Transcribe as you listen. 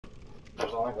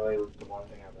There's only really the one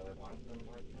thing I really want from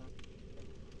Blight Town.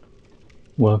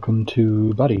 Welcome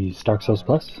to Buddies Dark Souls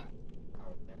Plus,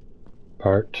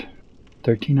 part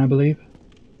 13, I believe.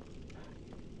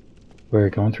 We're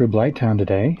going through Blighttown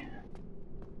today.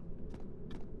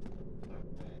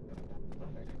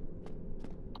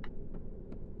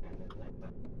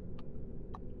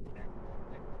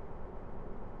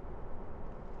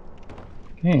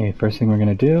 Okay, first thing we're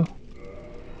going to do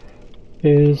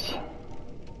is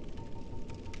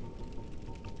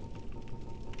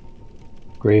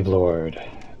Gravelord.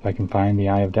 If I can find the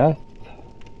Eye of Death.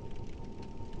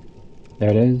 There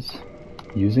it is.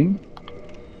 Using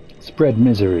Spread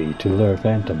Misery to lure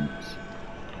phantoms.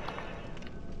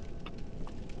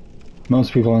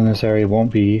 Most people in this area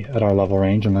won't be at our level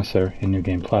range unless they're in New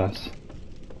Game Plus.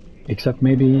 Except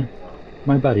maybe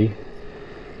my buddy.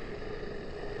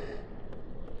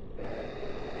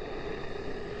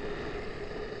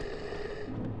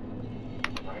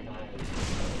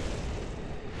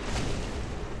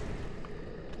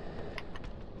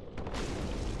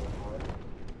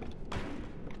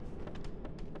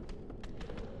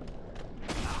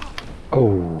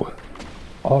 Oh,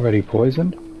 already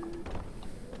poisoned?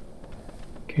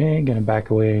 Okay, gonna back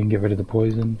away and get rid of the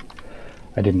poison.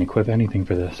 I didn't equip anything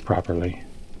for this properly.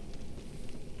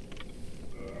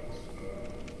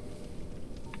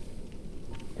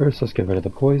 First, let's get rid of the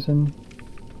poison.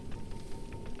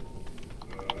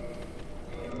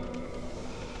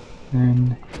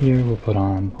 And here we'll put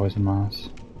on poison moss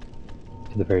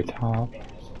to the very top.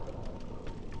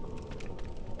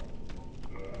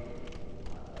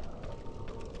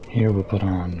 Here we'll put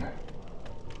on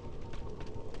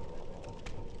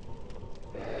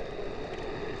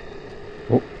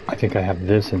oh, I think I have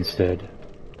this instead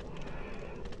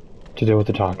to deal with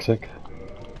the toxic.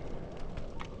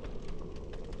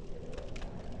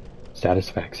 Status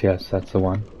effects, yes, that's the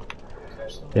one.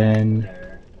 Then,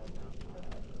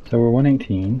 so we're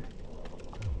 118.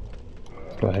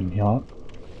 Let's go ahead and heal up.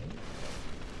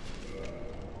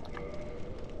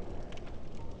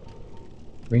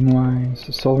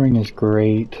 Ring-wise, Soul Ring is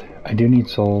great. I do need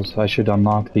souls. I should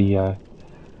unlock the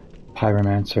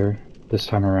Pyromancer this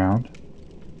time around.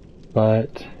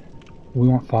 But we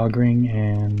want Fog Ring,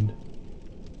 and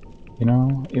you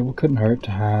know, it couldn't hurt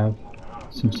to have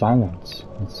some silence.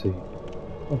 Let's see.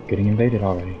 Oh, getting invaded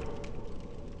already.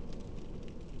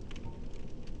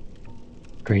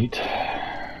 Great.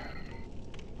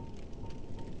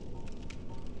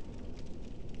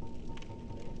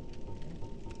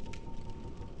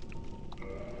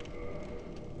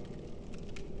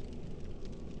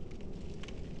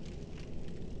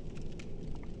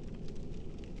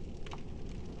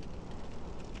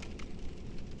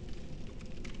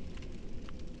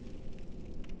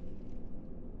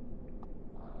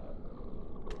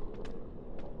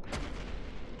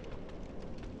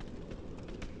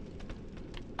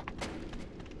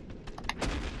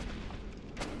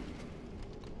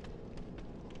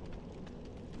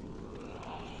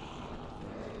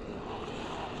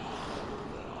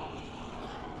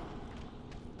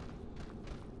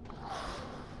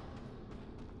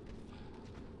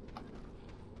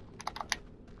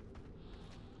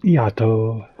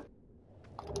 Yato.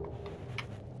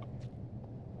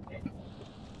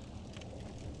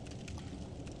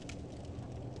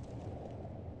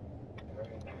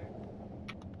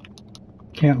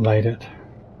 Can't light it.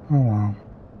 Oh wow.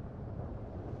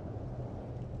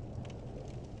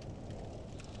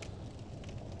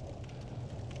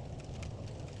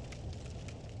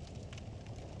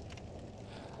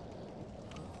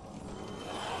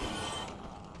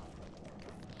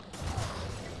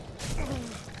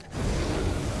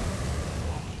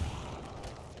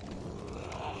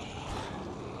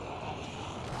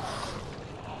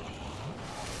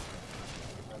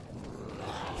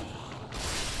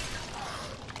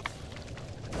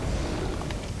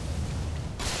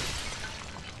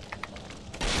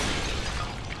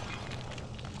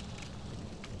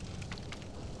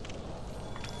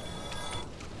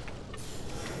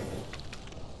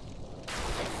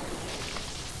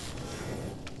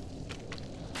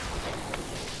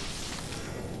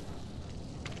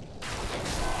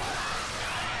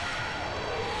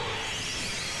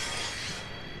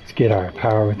 Let's get our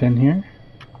power within here.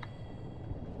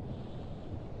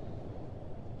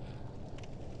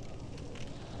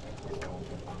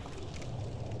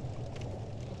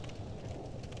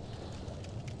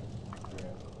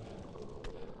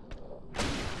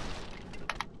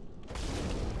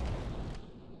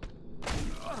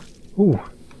 Ooh,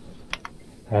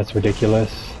 that's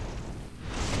ridiculous.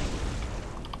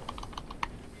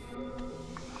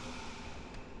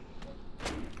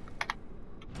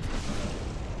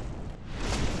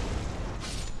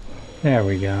 There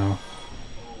we go.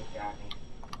 Oh, got me.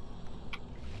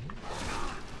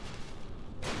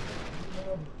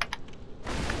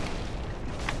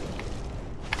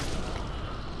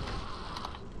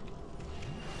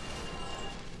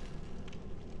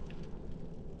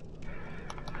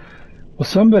 Well,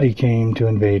 somebody came to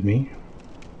invade me,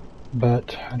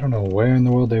 but I don't know where in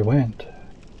the world they went.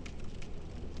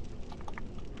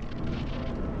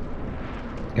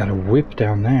 Got a whip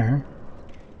down there.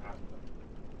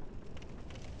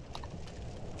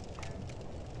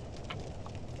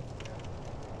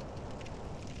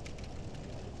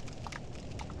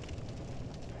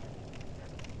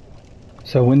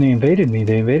 So when they invaded me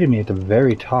at the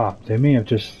very top. They may have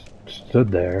just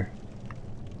stood there,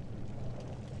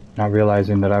 not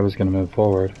realizing that I was going to move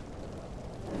forward.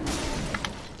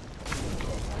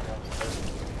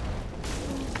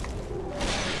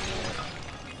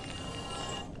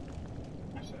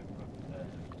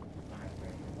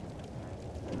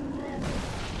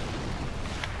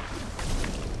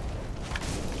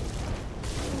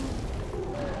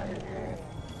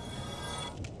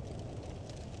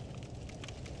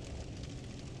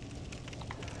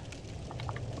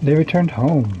 They returned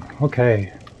home.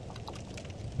 Okay.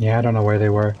 Yeah, I don't know where they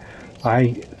were.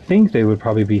 I think they would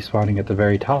probably be spawning at the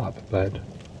very top, but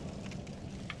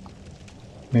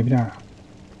maybe not.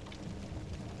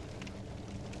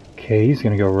 Okay, he's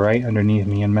gonna go right underneath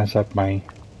me and mess up my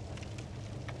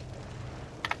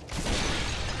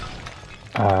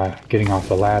getting off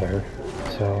the ladder.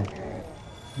 So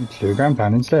let's do a ground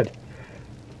pound instead.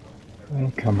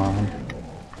 Oh, come on.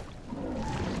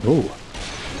 Ooh.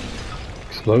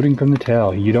 Exploding from the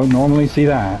tail. You don't normally see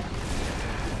that.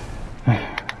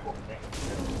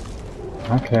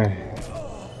 Okay.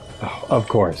 Oh, of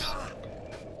course.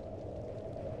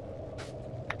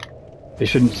 They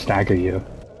shouldn't stagger you.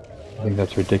 I think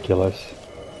that's ridiculous.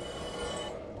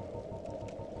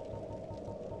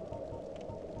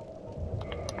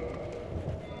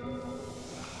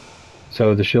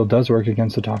 So the shield does work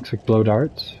against the toxic blow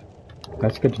darts.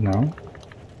 That's good to know.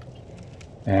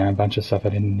 And a bunch of stuff I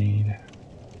didn't need.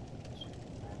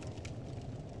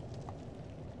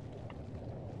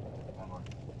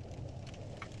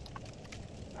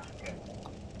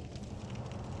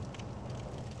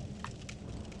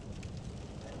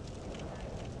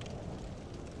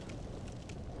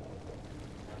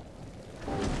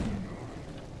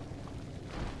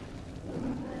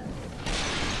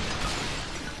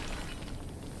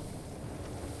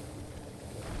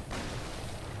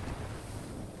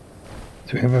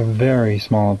 So we have a very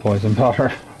small poison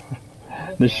power.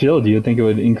 The shield, you'd think it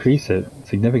would increase it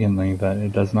significantly, but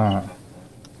it does not.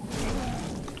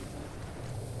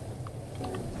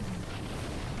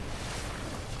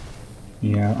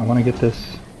 Yeah, I want to get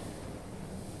this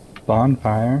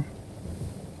bonfire.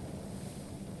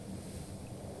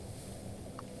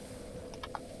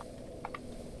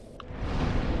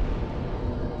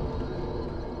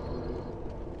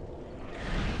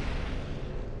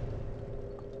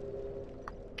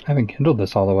 I haven't kindled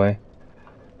this all the way.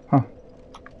 Huh.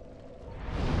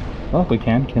 Well, we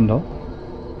can kindle.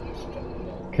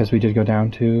 Because we did go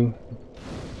down to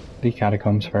the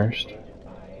catacombs first.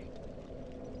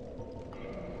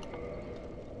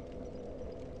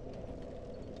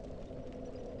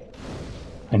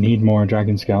 I need more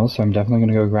dragon scales, so I'm definitely going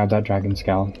to go grab that dragon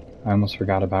scale. I almost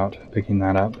forgot about picking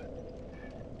that up.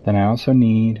 Then I also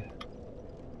need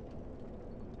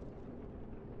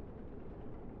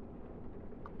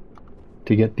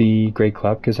to get the Great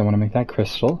Club because I want to make that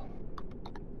crystal.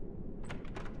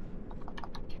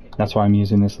 That's why I'm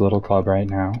using this little club right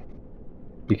now,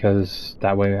 because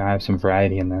that way I have some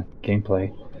variety in the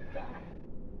gameplay.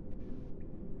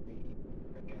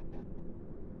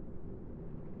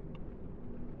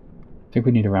 I think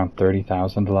we need around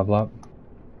 30,000 to level up.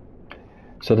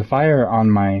 So the fire on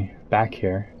my back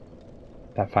here,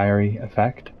 that fiery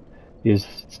effect, is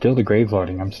still the grave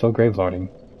lording. I'm still grave lording,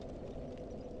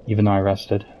 even though I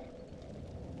rested.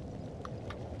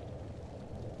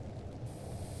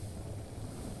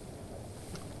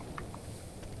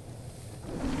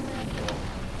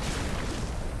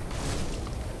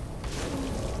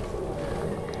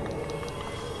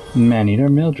 Maneater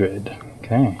Mildred.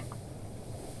 Okay.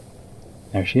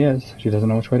 There she is. She doesn't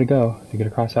know which way to go to get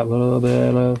across that little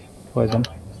bit of poison.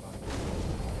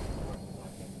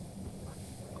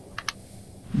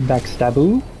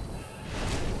 Backstaboo.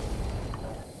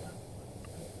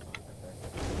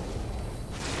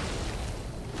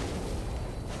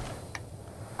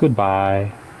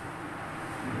 Goodbye.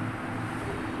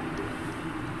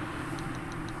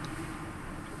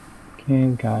 Okay,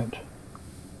 we got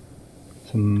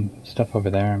some stuff over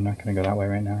there. I'm not going to go that way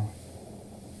right now.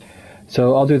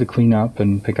 So I'll do the cleanup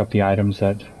and pick up the items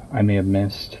that I may have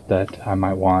missed that I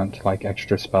might want, like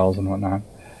extra spells and whatnot.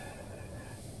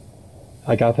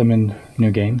 I got them in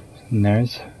New Game, and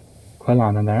there's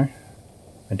Quelana there.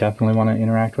 I definitely want to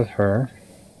interact with her,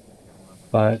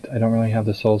 but I don't really have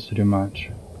the souls to do much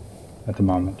at the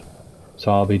moment.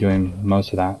 So I'll be doing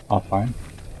most of that offline.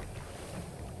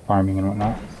 Farming and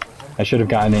whatnot. I should have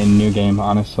gotten it in New Game,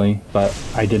 honestly, but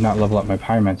I did not level up my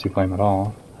Pyromancy flame at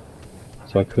all.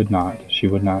 So I could not. She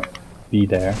would not be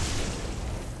there.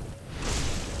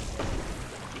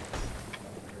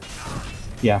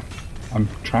 Yeah, I'm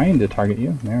trying to target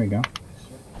you. There we go.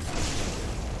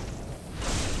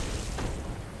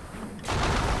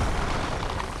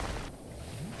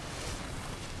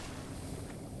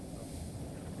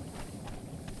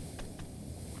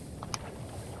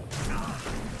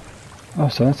 Oh,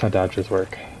 so that's how dodges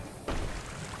work.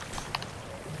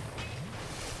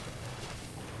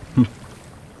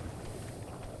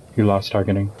 You lost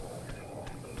targeting.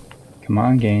 Come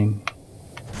on, game.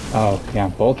 Oh, yeah,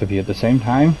 both of you at the same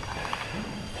time?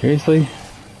 Seriously?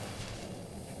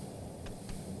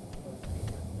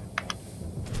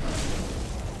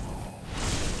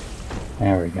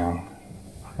 There we go.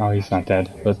 Oh, he's not dead,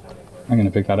 but I'm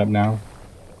gonna pick that up now.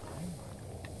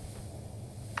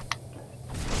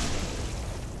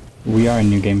 We are in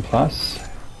New Game Plus.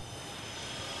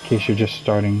 In case you're just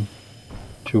starting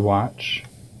to watch.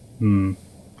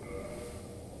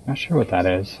 Not sure what that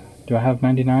is. Do I have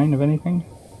 99 of anything?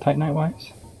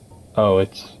 Titanite-wise? Oh,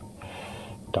 it's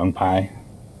Dung Pie.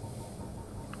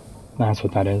 That's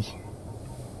what that is.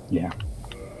 Yeah.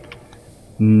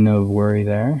 No worry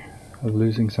there of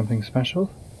losing something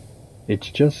special. It's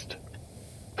just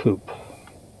poop.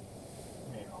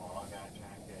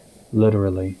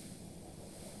 Literally.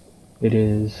 It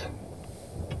is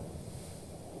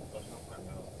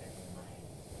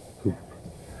poop.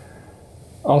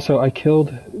 Also, I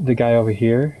killed the guy over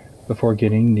here before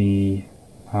getting the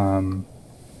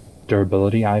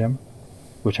durability item,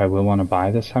 which I will want to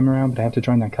buy this time around, but I have to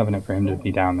join that covenant for him to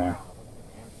be down there.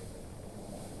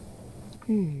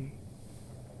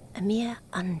 A mere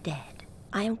undead.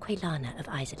 I am Quelana of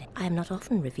Izalith. I am not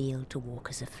often revealed to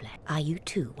walkers of flesh. Are you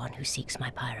too one who seeks my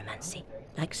pyromancy,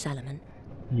 like Salomon?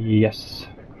 Yes.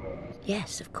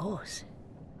 Yes, of course.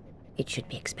 It should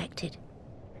be expected.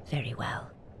 Very well.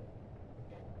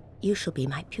 You shall be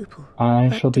my pupil.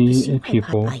 I shall be a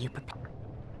pupil. Are you prepared?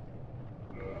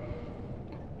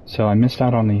 So I missed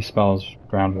out on the spells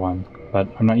round 1, but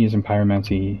I'm not using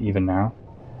pyromancy even now.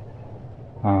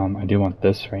 I do want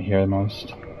this right here the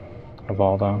most of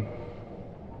all though.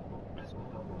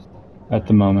 At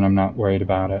the moment I'm not worried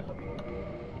about it.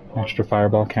 Extra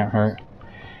fireball can't hurt.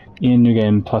 In New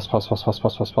Game plus,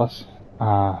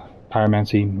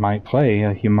 pyromancy might play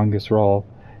a humongous role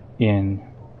in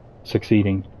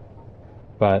succeeding.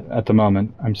 But at the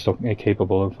moment I'm still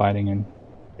capable of fighting and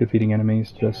defeating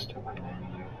enemies just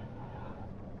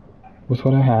with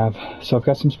what I have. So I've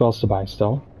got some spells to buy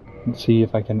still. Let's see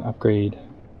if I can upgrade.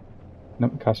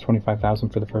 Nope, it costs 25,000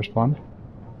 for the first one.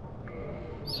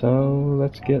 So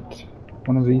let's get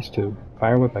one of these two.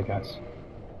 Fire Whip, I guess.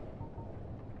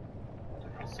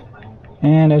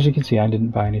 And as you can see, I didn't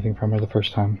buy anything from her the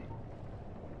first time.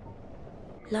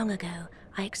 Long ago,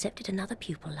 I accepted another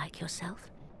pupil like yourself.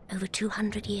 Over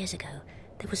 200 years ago,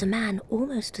 there was a man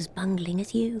almost as bungling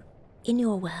as you. In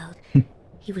your world,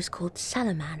 he was called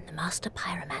Salomon, the Master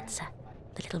Pyromancer.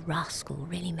 The little rascal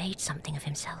really made something of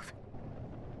himself.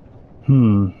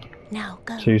 Now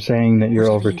go. So you're saying that you're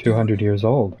Whatever over you 200 do, years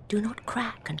old? Do not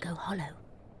crack and go hollow,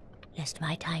 lest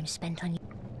my time spent on you.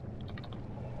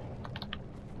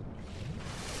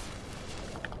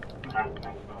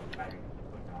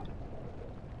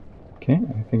 Okay,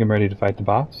 I think I'm ready to fight the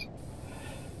boss.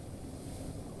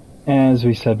 As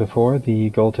we said before,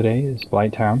 the goal today is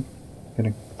Blighttown. I'm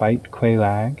gonna fight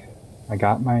Quelaag. I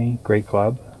got my Great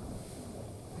Club.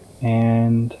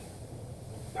 And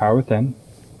Power Within.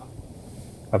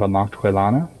 I've unlocked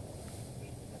Quelana.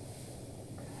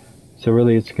 So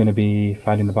really it's going to be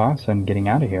fighting the boss and getting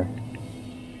out of here.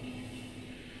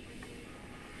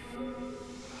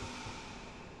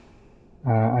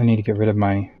 I need to get rid of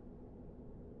my...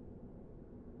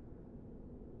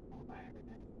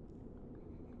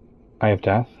 Eye of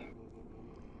Death.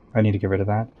 I need to get rid of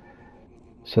that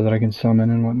so that I can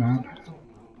summon and whatnot.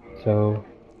 So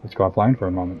let's go offline for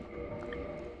a moment.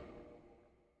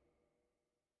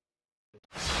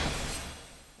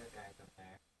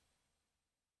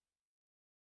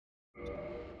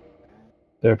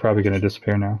 They're probably going to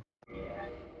disappear now.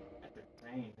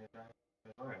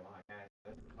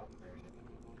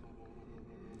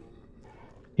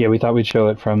 Yeah, we thought we'd show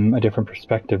it from a different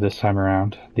perspective this time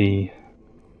around, the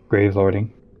grave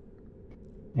lording.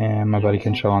 And my buddy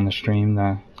can show on the stream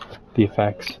the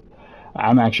effects.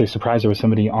 I'm actually surprised there was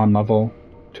somebody on level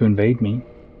to invade me,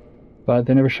 but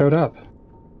they never showed up.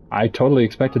 I totally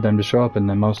expected them to show up in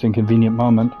the most inconvenient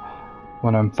moment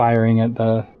when I'm firing at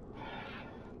the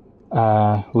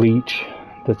leech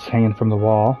that's hanging from the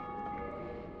wall.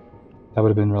 That would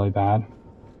have been really bad.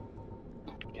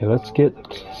 Okay, let's get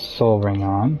Soul Ring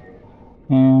on,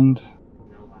 and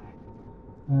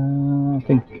I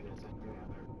think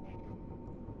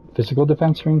Physical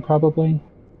Defense Ring probably,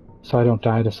 so I don't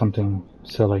die to something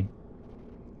silly.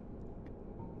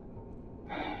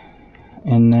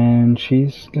 And then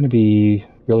she's going to be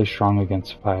really strong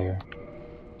against fire,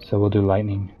 so we'll do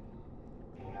Lightning.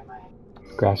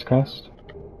 Grass Crest.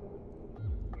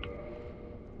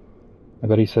 My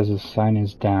buddy says his sign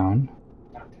is down.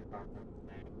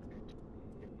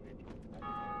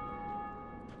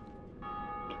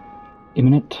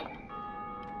 Imminent?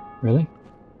 Really?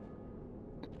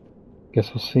 Guess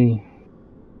we'll see.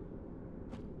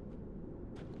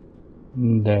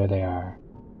 There they are.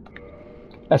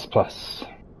 S+.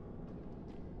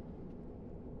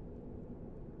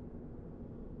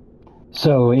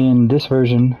 So in this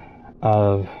version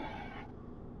of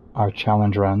our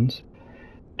challenge runs,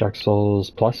 Dark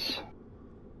Souls Plus,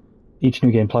 each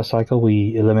New Game Plus cycle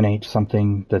we eliminate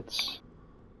something that's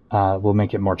will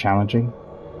make it more challenging.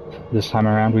 This time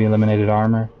around we eliminated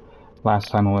armor. Last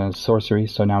time it was sorcery,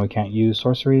 so now we can't use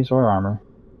sorceries or armor.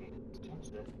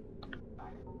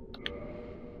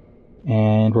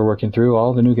 And we're working through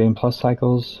all the New Game Plus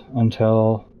cycles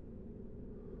until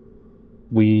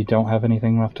we don't have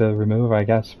anything left to remove, I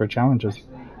guess, for challenges.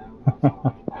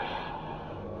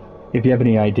 If you have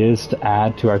any ideas to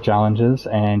add to our challenges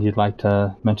and you'd like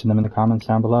to mention them in the comments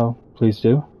down below, please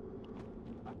do.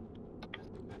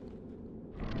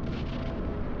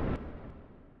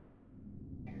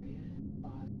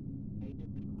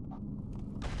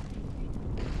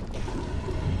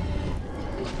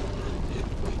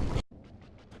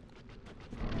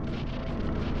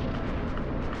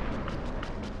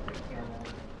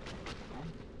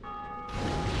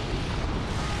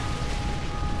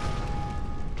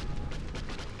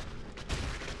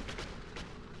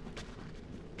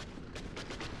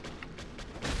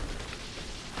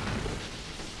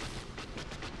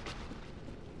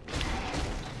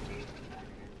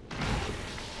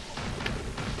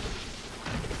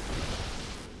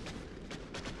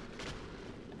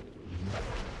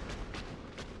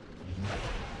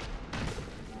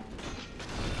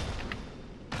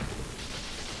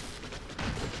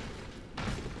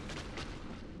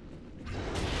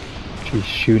 She's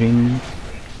shooting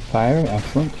fire,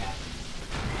 excellent.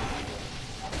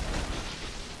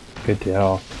 Good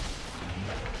deal.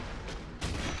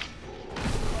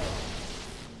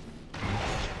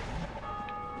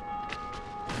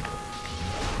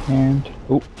 And,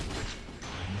 oh,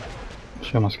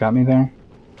 she almost got me there.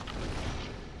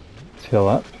 Let's heal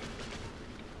up.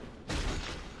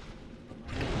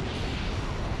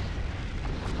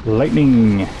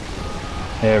 Lightning!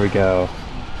 There we go.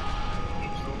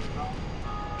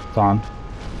 It's on.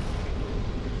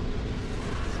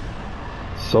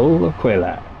 Soul of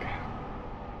Quelaag.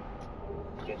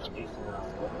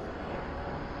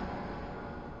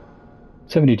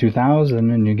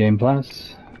 72,000 in New Game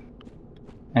Plus.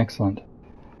 Excellent.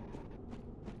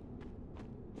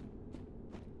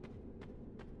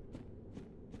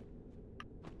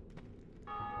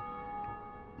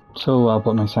 So I'll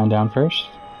put my sign down first.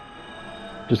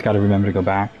 Just gotta remember to go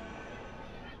back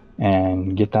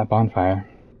and get that bonfire.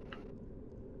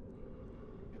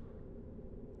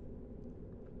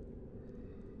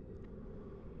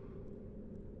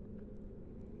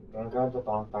 Don't grab the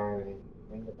bonfire and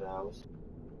ring the bells.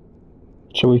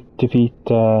 Shall we defeat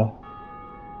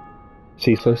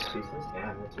Ceaseless? Ceaseless?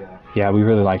 Yeah, let's do that. Yeah, we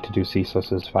really like to do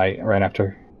Ceaseless's fight right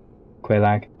after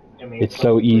Quelaag. I mean, It's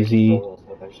so easy. Souls,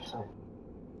 so there's some.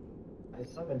 I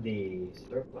summoned the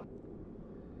surplus.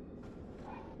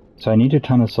 So I need a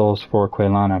ton of souls for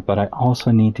Quelana, but I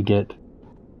also need to get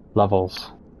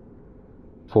levels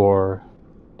for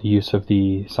the use of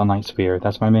the Sunlight Spear.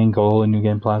 That's my main goal in New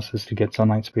Game Plus, is to get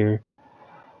Sunlight Spear.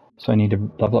 So I need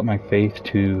to level up my faith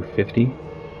to 50.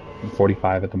 I'm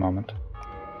 45 at the moment.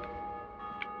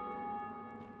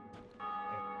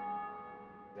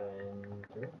 Going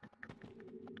through.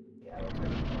 Yeah, that's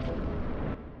right.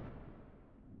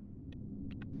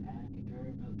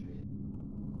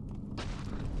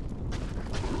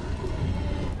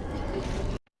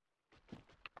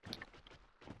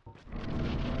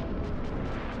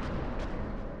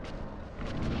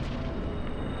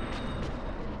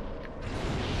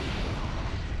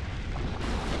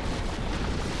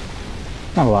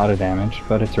 Not a lot of damage,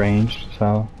 but it's ranged,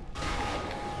 so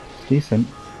it's decent.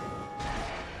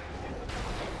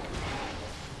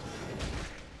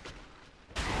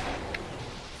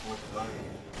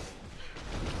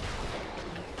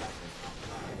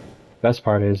 Best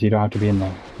part is you don't have to be in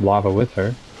the lava with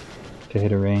her to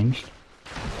hit her ranged.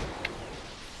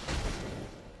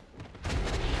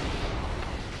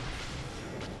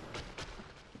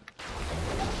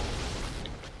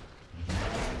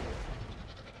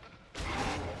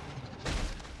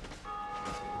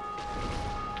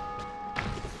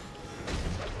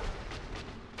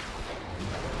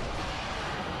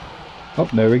 Oh,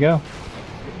 there we go.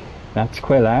 That's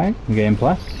Quelaag, Game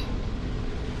Plus.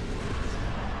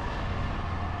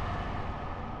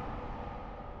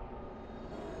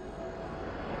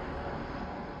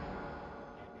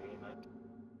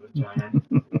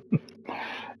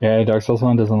 Yeah, Dark Souls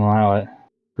 1 doesn't allow it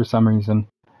for some reason.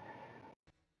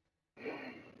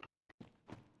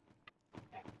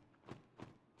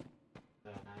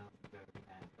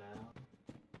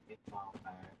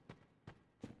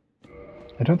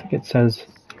 I don't think it says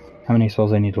how many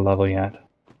souls I need to level yet.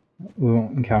 We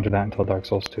won't encounter that until Dark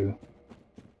Souls 2.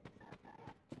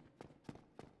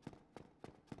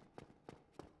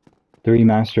 The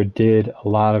remaster did a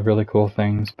lot of really cool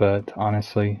things, but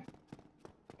honestly,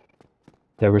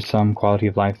 there were some quality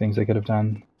of life things they could have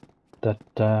done that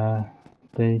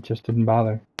they just didn't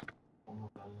bother.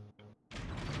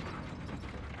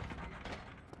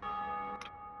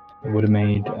 It would have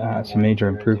made some major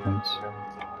improvements.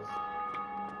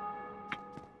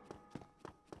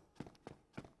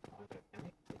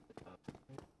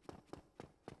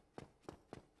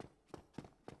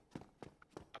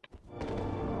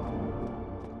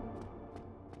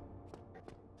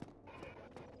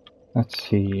 Let's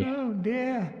see. Oh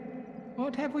dear,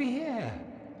 what have we here?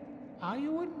 Are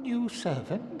you a new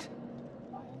servant?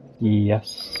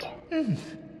 Yes.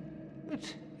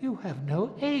 But you have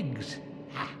no eggs.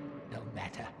 Ah, no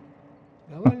matter.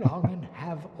 Go along and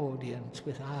have audience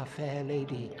with our fair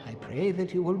lady. I pray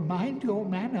that you will mind your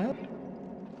manner.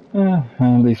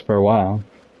 At least for a while.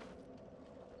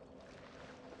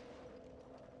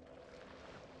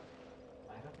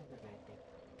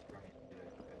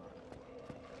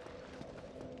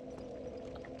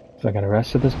 So I got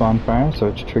arrested at this bonfire, so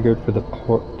it's triggered for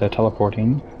the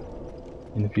teleporting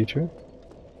in the future.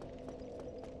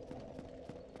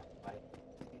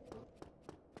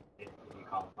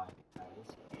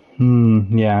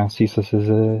 Yeah, Ceaseless is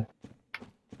a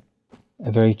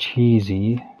very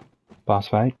cheesy boss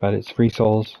fight, but it's free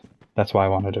souls. That's why I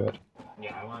want to do it.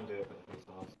 Yeah, I want to do it with free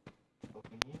souls.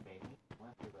 Open you, maybe. I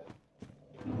want to do it.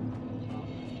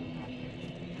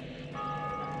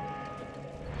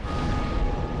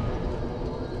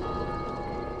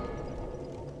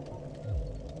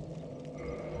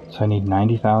 So I need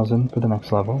 90,000 for the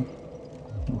next level.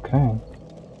 Okay.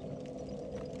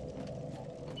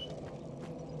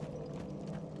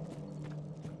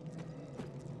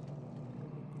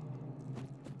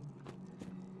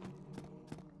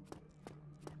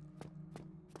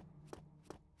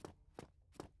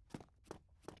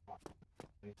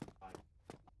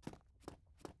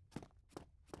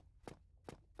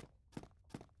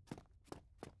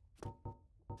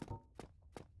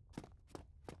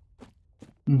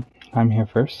 I'm here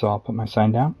first, so I'll put my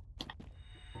sign down.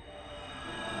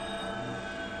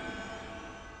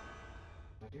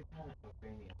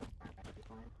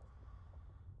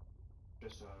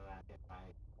 Just so that if I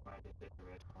did the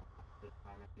original this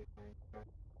time I do things first.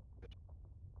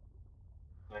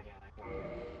 So again, I can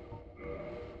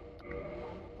do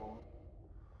normal souls.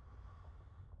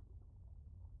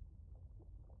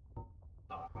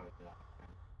 No, I'll probably do that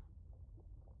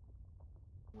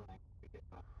when I get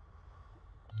back.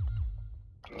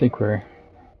 I think we're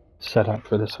set up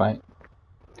for this fight.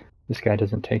 This guy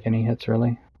doesn't take any hits,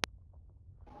 really.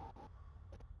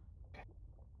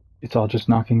 It's all just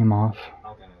knocking him off.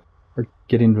 Okay. Or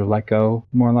getting to let go,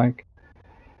 more like.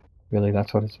 Really,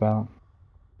 that's what it's about.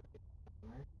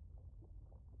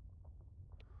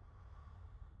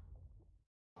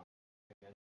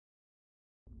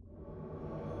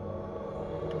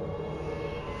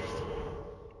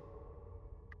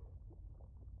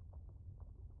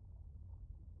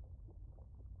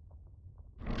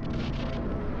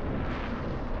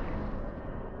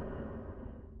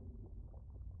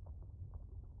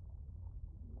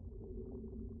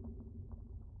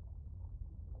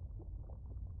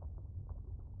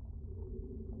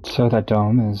 So that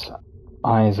dome is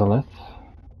Izalith.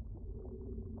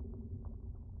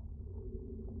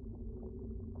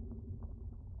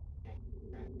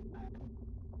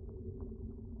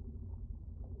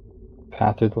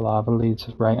 path through the lava leads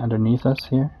right underneath us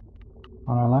here,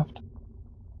 on our left,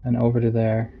 and over to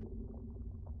there.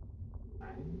 I'm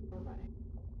running.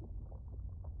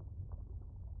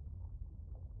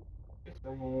 This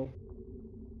way.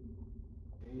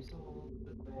 Three souls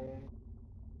this way.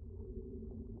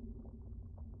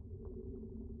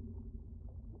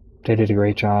 They did a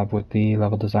great job with the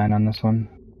level design on this one.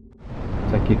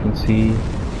 It's like you can see,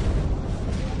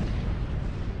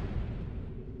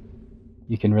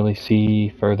 you can really see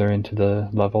further into the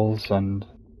levels, and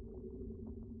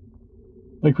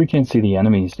like we can't see the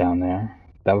enemies down there.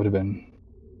 That would have been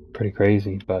pretty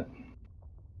crazy, but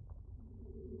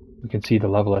we can see the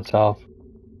level itself,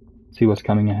 see what's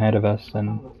coming ahead of us,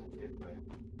 and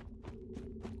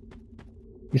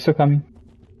he's still coming.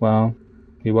 Well,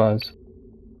 he was.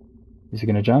 Is he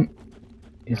gonna jump?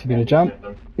 Is he gonna jump?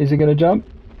 Is he gonna jump?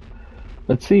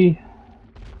 Let's see.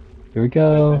 Here we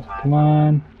go. Come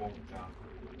on.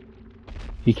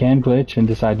 He can glitch and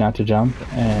decide not to jump,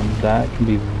 and that can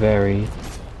be very,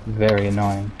 very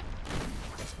annoying.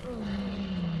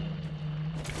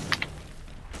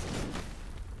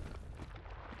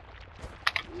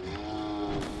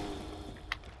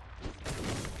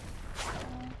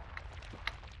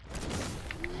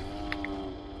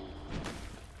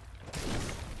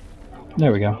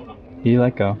 There we go. He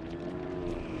let go.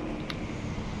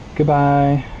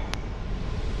 Goodbye.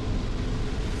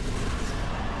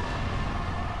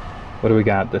 What do we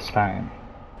got this time?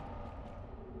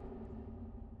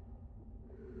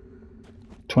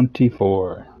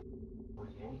 24.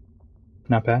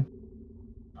 Not bad.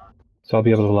 So I'll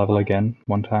be able to level again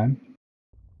one time.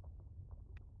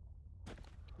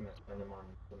 I'm gonna spend them on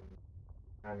some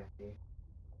amnesty.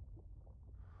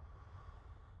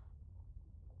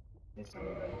 Need some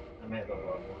of them. I might level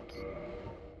up once.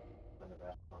 Spend the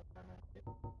rest on amnesty.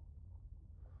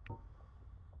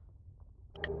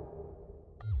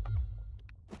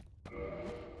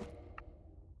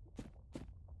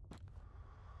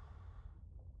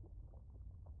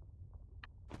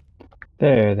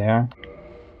 There they are.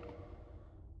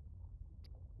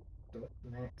 So what's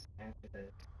next after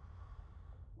this?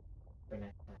 For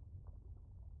next time?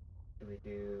 Do we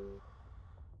do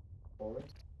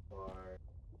forest or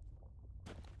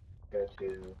go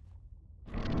to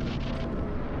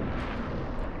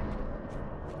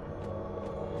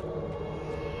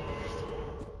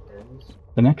dens?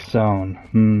 The next zone.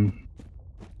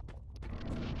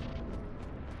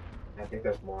 I think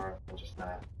there's more than just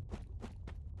that.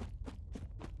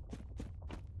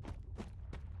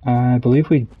 I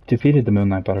believe we defeated the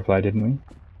Moonlight Butterfly, didn't we?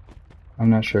 I'm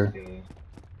not sure. See.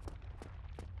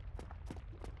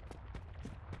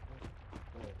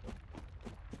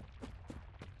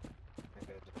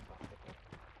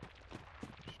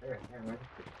 Sure, yeah, why don't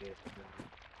we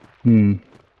see it?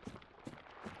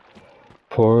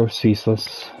 Poor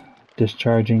Ceaseless.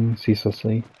 Discharging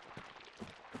ceaselessly.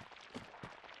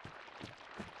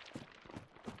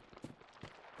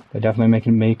 They definitely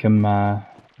make him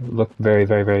look very,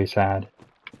 very, very sad.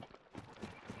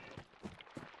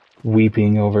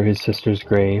 Weeping over his sister's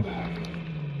grave.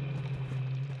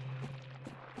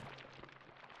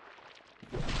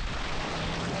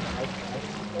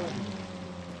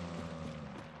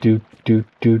 Doot, doot,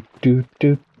 doot, doot,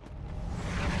 doot.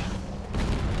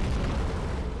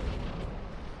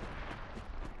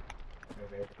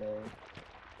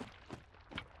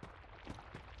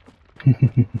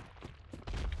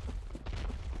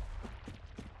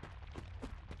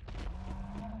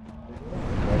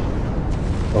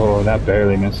 Oh, that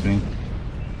barely missed me.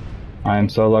 I am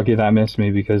so lucky that missed me,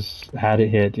 because had it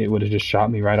hit, it would have just shot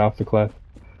me right off the cliff.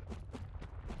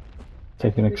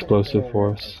 Take an explosive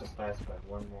force. Just last by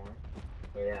one more.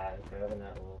 But yeah, grabbing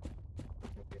that will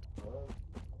make it slow.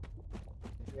 I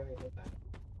think we already did that.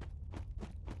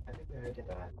 I think we already did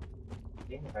that.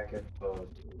 Getting it back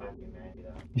exposed might be handy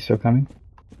though. You still coming?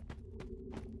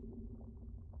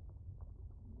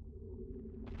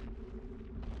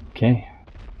 Okay.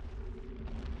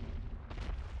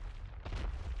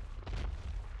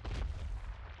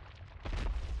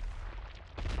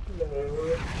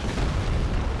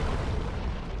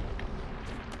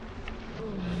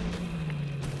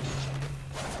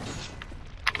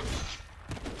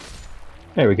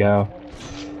 There we go.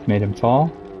 Made him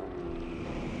fall.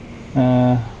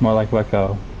 More like let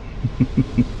go.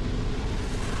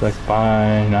 It's like,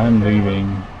 fine, I'm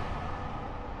leaving.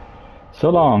 So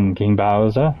long, King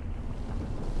Bowser.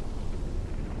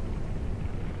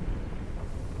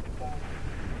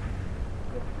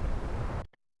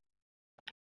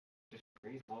 Just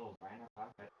 3 souls right in our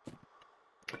pocket.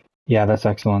 Yeah, that's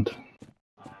excellent.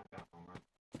 I've got one more.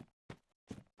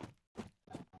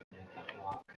 That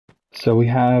block. So we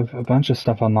have a bunch of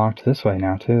stuff unlocked this way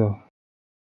now too.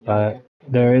 But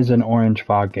there is an orange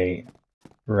fog gate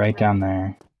right down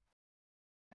there.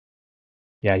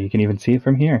 Yeah, you can even see it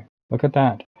from here. Look at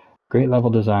that. Great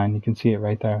level design. You can see it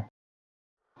right there.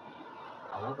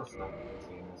 I love the stuff you can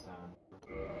see in the zone.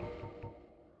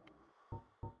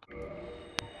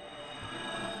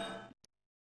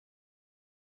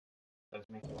 Does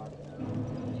make you want to know.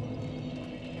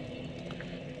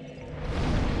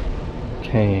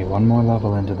 Okay, one more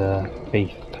level into the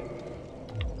Faith.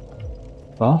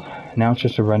 Well, now it's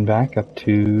just a run back up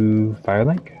to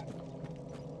Firelink.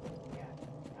 Yeah,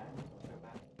 and go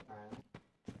back to Ireland.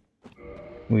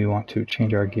 We want to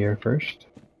change our gear first.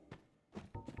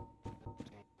 Change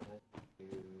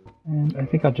it to And I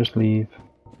think I'll just leave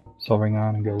Soul Ring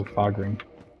on and go with Fog Ring.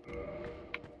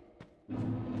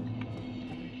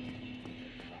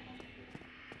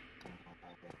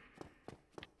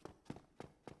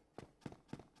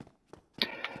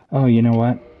 Oh, you know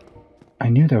what? I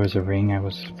knew there was a ring I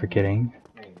was forgetting.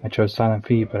 I chose Silent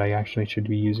Feet, but I actually should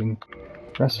be using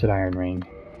Rusted Iron Ring.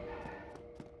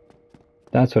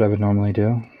 That's what I would normally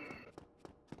do.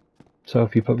 So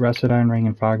if you put Rusted Iron Ring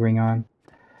and Fog Ring on,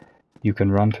 you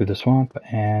can run through the swamp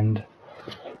and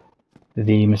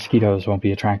the mosquitoes won't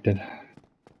be attracted.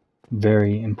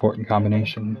 Very important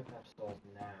combination.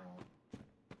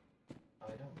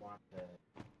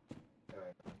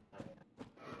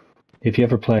 If you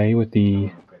ever play with the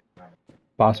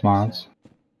boss mods,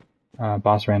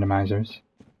 boss randomizers,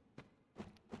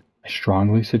 I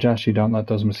strongly suggest you don't let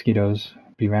those mosquitoes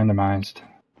be randomized.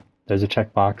 There's a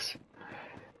checkbox,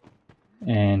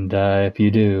 and if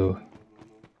you do,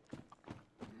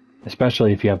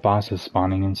 especially if you have bosses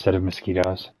spawning instead of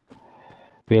mosquitoes.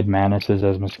 We had Manises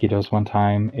as mosquitoes one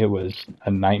time. It was a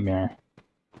nightmare.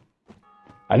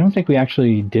 I don't think we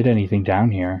actually did anything down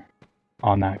here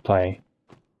on that play,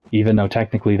 even though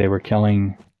technically they were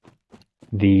killing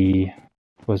the...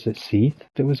 Was it Seath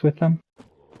that was with them?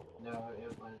 No,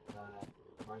 it was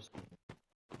Taurus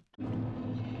team.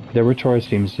 There were Taurus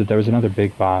teams, but there was another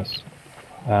big boss.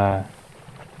 At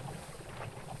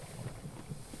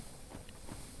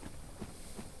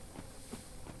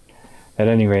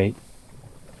any rate,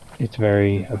 it's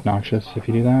very obnoxious if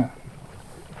you do that.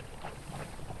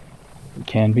 It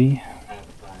can be.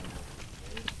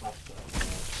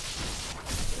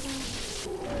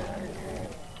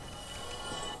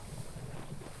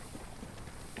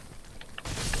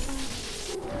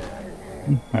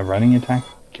 My running attack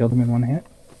killed him in one hit.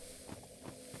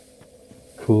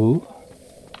 Cool.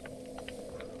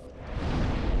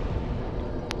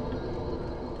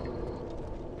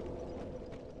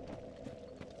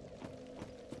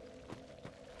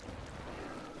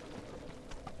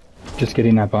 Just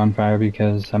getting that bonfire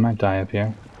because I might die up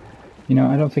here. You know,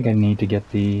 I don't think I need to get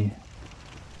the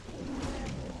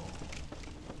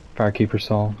Firekeeper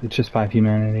Soul. It's just 5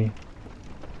 humanity.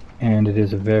 And it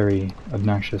is a very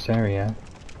obnoxious area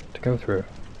to go through.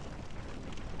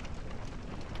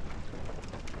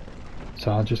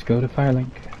 So I'll just go to Firelink.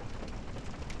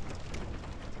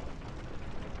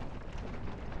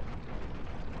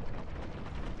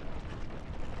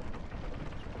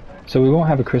 So we won't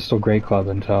have a Crystal Great Club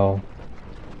until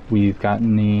we've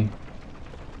gotten the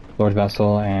Lord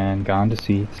Vessel and gone to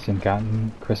Seath's and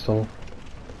gotten Crystal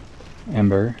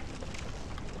Ember.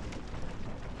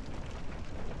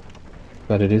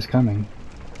 But it is coming.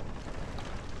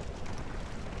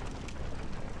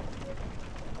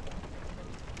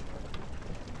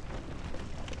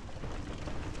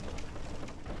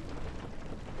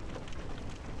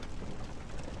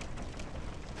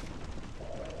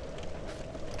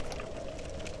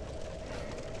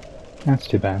 That's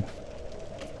too bad.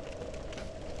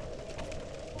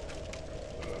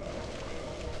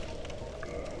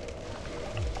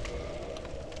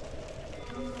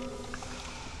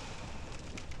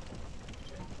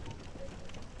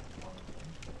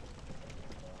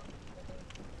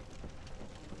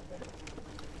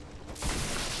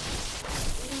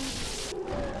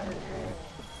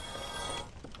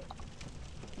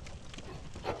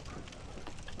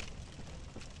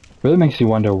 Really makes you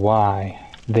wonder why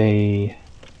they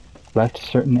left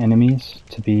certain enemies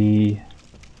to be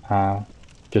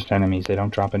just enemies. They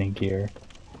don't drop any gear,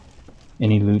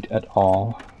 any loot at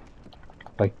all.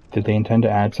 Like, did they intend to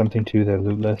add something to their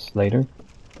loot list later?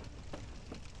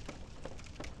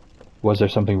 Was there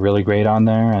something really great on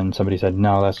there and somebody said,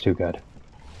 no, that's too good?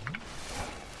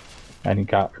 And it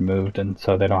got removed and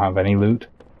so they don't have any loot?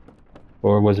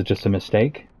 Or was it just a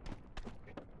mistake?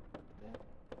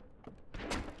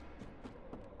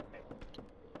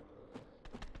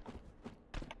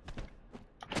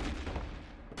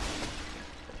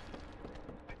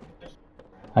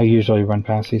 I usually run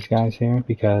past these guys here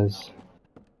because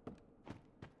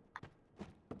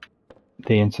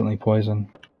they instantly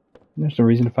poison. There's no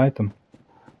reason to fight them,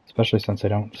 especially since they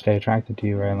don't stay attracted to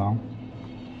you very long.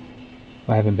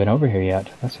 I haven't been over here yet.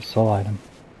 That's a soul item.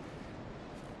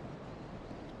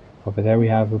 Over there we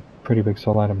have a pretty big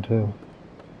soul item too.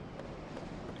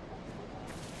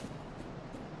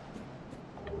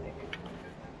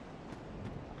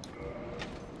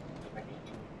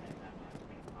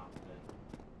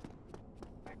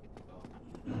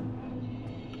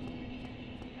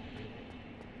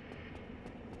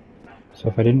 So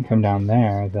if I didn't come down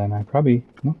there, then I probably...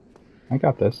 No, I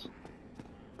got this.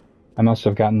 I must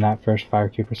have gotten that first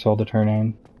Firekeeper soul to turn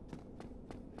in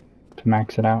to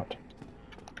max it out.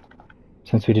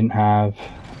 Since we didn't have...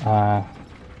 I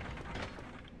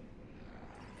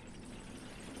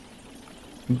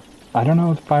don't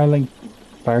know the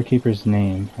Firekeeper's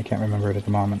name. I can't remember it at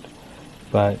the moment.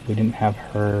 But we didn't have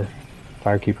her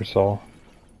Firekeeper soul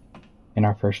in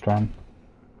our first run.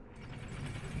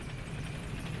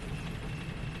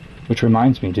 Which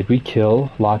reminds me, did we kill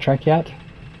Lautrec yet?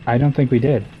 I don't think we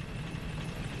did.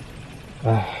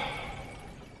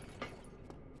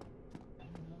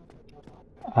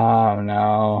 Oh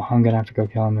no, I'm gonna have to go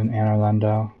kill him in Anor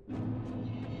Londo.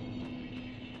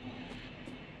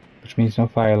 Which means no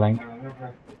Firelink.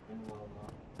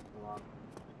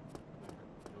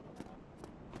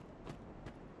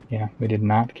 Yeah, we did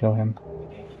not kill him.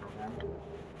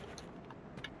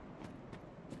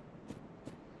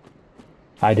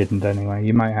 I didn't anyway,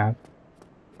 you might have.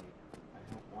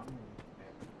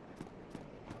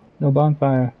 No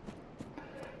bonfire.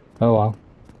 Oh well.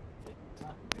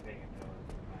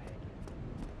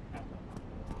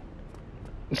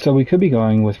 So we could be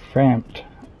going with Frampt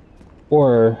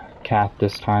or Kath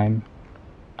this time.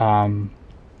 But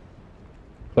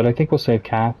I think we'll save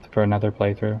Kath for another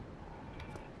playthrough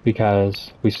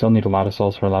because we still need a lot of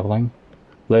souls for leveling.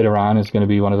 Later on is going to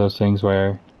be one of those things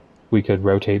where we could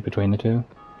rotate between the two.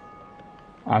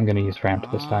 I'm going to use Frampt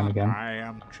this time again. I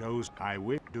am chosen. I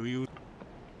will do you.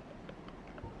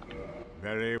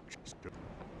 Very.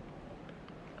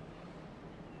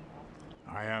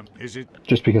 I am. Is it?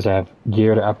 Just because I have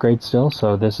gear to upgrade still,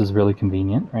 so this is really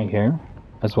convenient right here.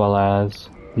 As well as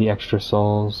the extra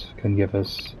souls can give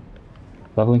us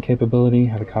leveling capability,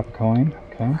 have a copper coin,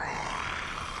 okay.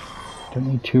 Don't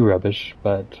need too rubbish,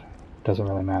 but doesn't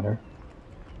really matter.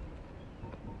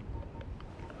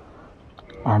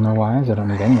 Armor-wise, I don't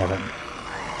need any of it.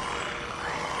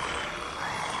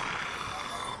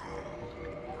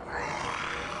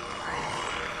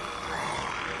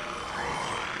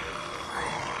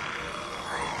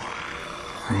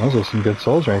 And those are some good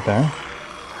souls right there.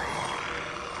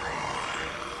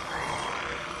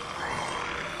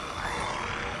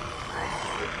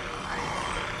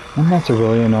 And that's a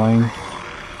really annoying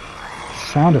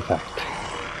sound effect.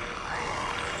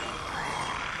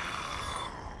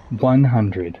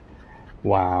 100.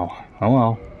 Wow. Oh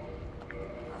well.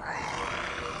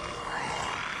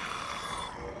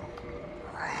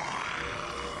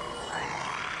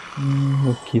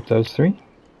 We'll keep those 3.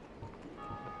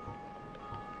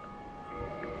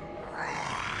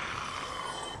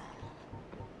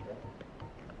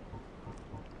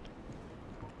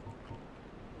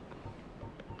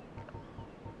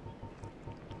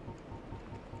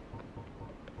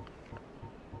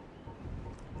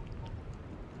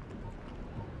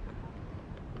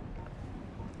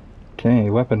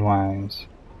 Okay, weapon-wise,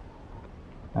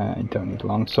 I don't need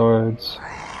long swords.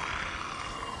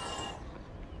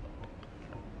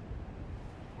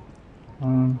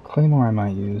 Claymore I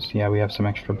might use. Yeah, we have some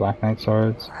extra Black Knight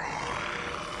swords.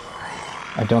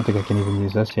 I don't think I can even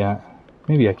use this yet.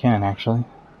 Maybe I can, actually.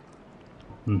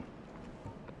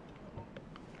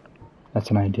 That's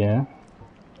an idea.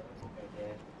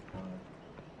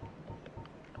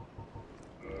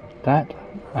 That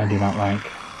I do not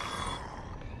like.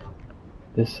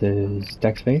 This is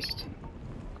dex-based.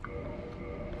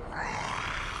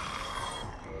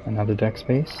 Another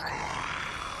dex-based.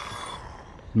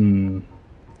 We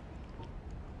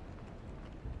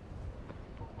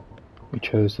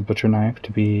chose the butcher knife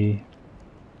to be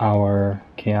our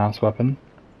chaos weapon.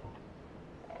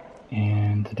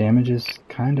 And the damage is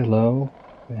kinda low.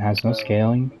 It has no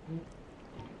scaling.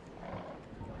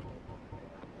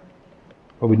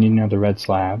 But we need another red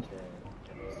slab.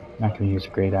 Not gonna use a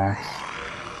great axe.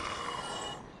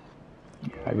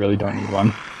 I really don't need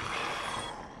one.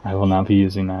 I will not be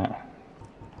using that.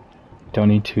 Don't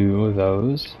need 2 of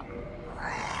those.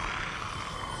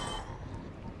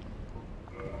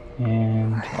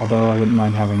 And although I wouldn't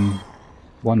mind having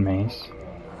 1 mace,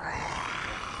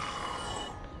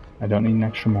 I don't need an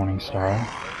extra morning star.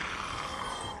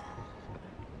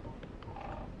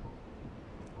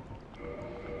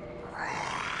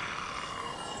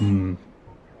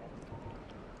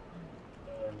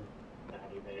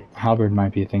 Halberd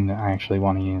might be a thing that I actually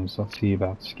want to use. Let's see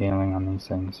about scaling on these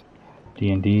things.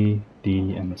 D&D,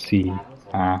 D and C.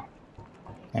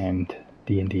 And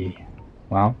D&D.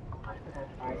 Well,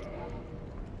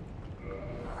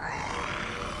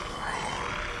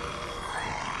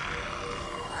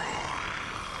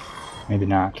 maybe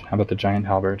not. How about the giant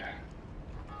halberd?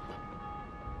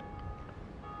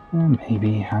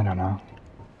 Maybe, I don't know.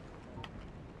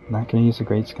 I'm not gonna use the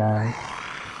great sky.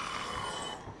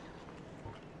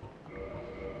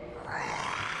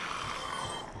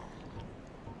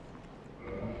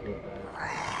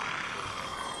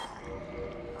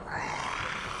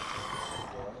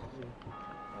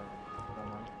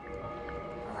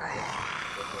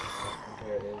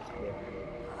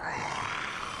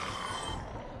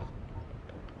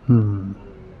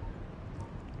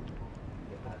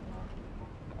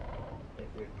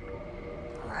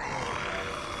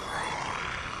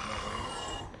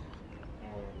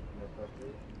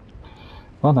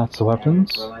 Well, that's the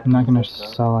weapons. I'm not going to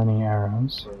sell any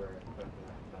arrows.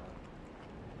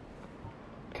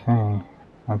 Okay,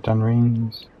 I've done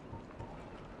rings.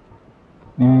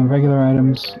 And regular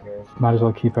items, might as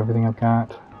well keep everything I've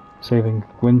got. Saving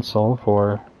Gwyn's soul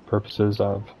for purposes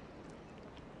of...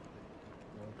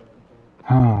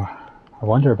 I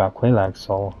wonder about Quelaag's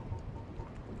soul.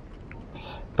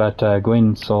 But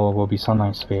Gwyn's soul will be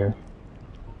Sunlight Sphere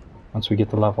once we get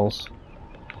the levels.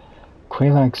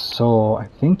 Quelaag's soul, I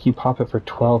think you pop it for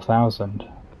 12,000.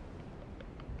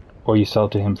 Or you sell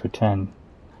it to him for 10.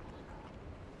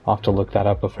 I'll have to look that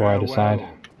up before I decide.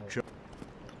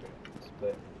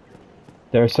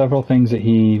 There are several things that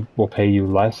he will pay you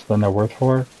less than they're worth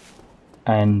for,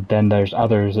 and then there's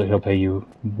others that he'll pay you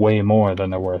way more than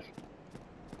they're worth.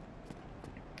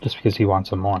 Just because he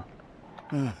wants them more.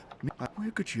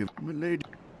 Where could you, my lady?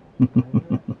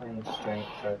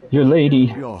 Your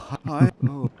lady! Your high.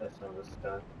 Oh.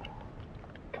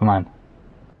 Come on.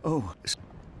 Oh.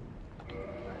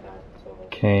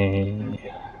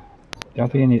 Okay.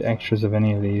 Don't think I need extras of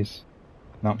any of these.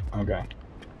 No, okay.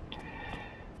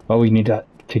 Well, we need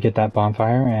to get that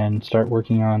bonfire and start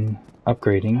working on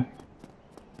upgrading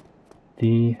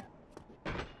the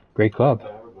Great Club.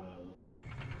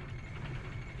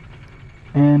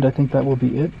 And I think that will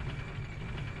be it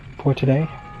for today.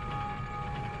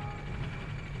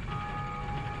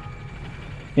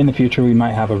 In the future, we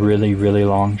might have a really, really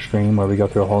long stream where we go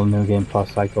through a whole New Game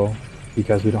Plus cycle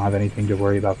because we don't have anything to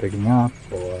worry about picking up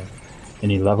or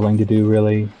any leveling to do,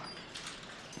 really.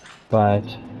 But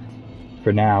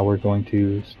for now, we're going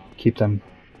to keep them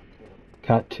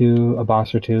cut to a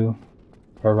boss or two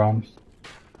per run.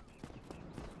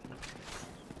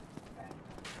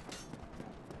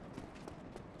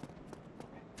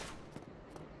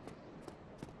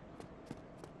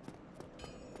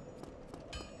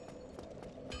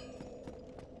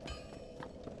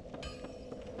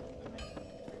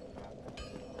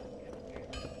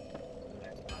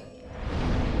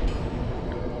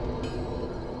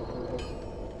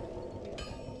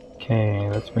 Okay,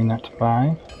 let's bring that to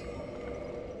 5.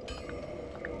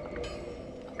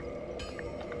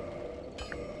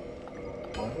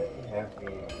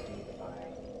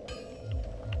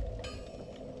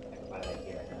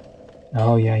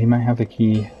 Oh yeah, you might have the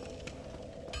key.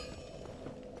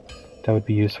 That would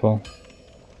be useful.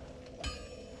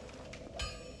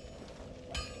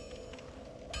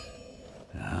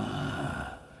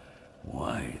 Ah,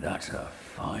 why, that's a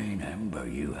fine ember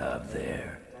you have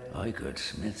there. I could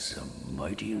smith some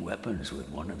mighty weapons with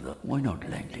one of them. Why not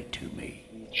lend it to me?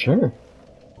 Sure.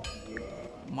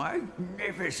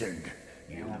 Magnificent!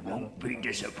 You won't be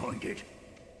disappointed.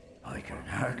 I can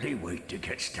hardly wait to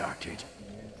get started.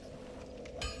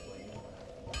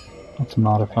 Let's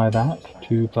modify that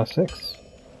to +6.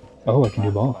 Oh, I can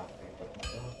do both.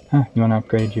 Huh, you want to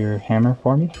upgrade your hammer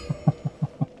for me?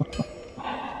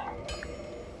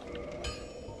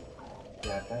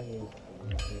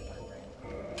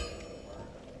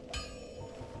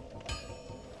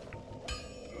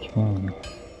 Okay,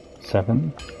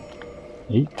 7,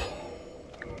 8,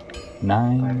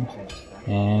 9,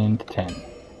 and 10.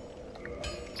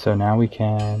 So now we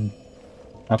can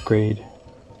upgrade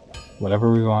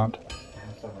whatever we want,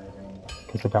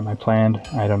 because I got my planned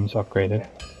items upgraded.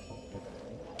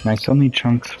 And I still need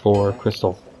chunks for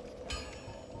crystal,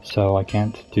 so I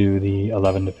can't do the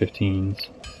 11 to 15s.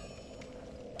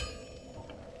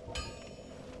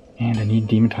 And I need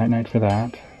Demon Titanite for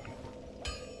that.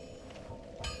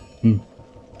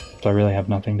 So I really have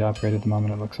nothing to upgrade at the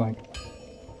moment, it looks like.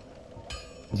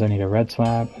 Because I need a red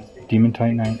slab, demon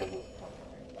titanite,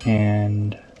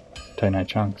 and titanite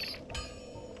chunks.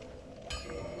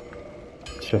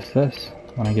 It's just this.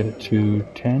 When I get it to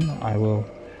 10, I will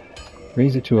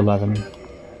raise it to 11,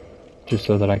 just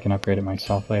so that I can upgrade it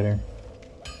myself later.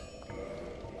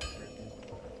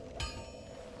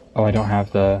 Oh, I don't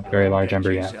have the very large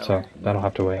ember yet, so that'll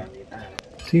have to wait.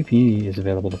 See if he is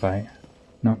available to fight.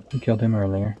 No, we killed him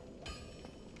earlier.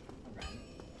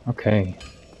 Okay.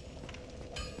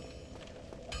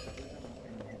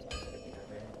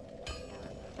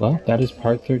 Well, that is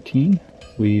part 13.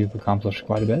 We've accomplished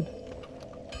quite a bit.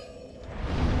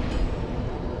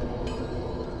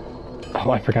 Oh,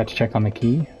 I forgot to check on the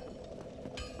key.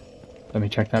 Let me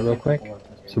check that real quick,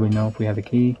 so we know if we have the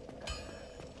key.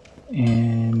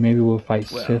 And maybe we'll fight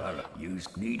Sith You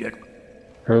need it.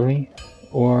 early,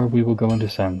 or we will go into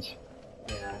Sens.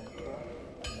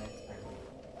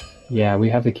 Yeah, we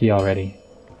have the key already.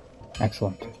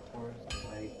 Excellent.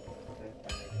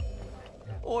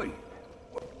 Oi!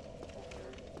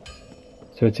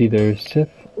 So it's either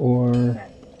Sith or...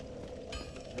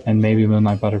 and maybe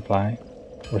Moonlight Butterfly,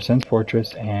 or Sen's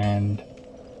Fortress and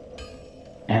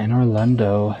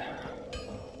Orlando.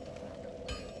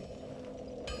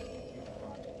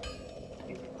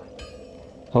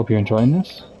 Hope you're enjoying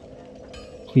this.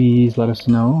 Please let us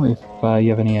know if you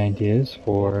have any ideas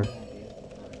for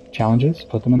challenges.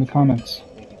 Put them in the comments.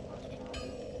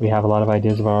 We have a lot of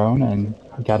ideas of our own and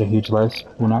I've got a huge list.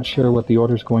 We're not sure what the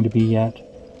order is going to be yet,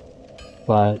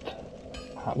 but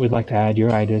we'd like to add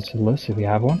your ideas to the list if you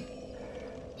have one.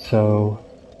 So,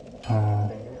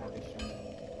 I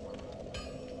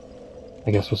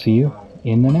guess we'll see you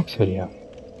in the next video.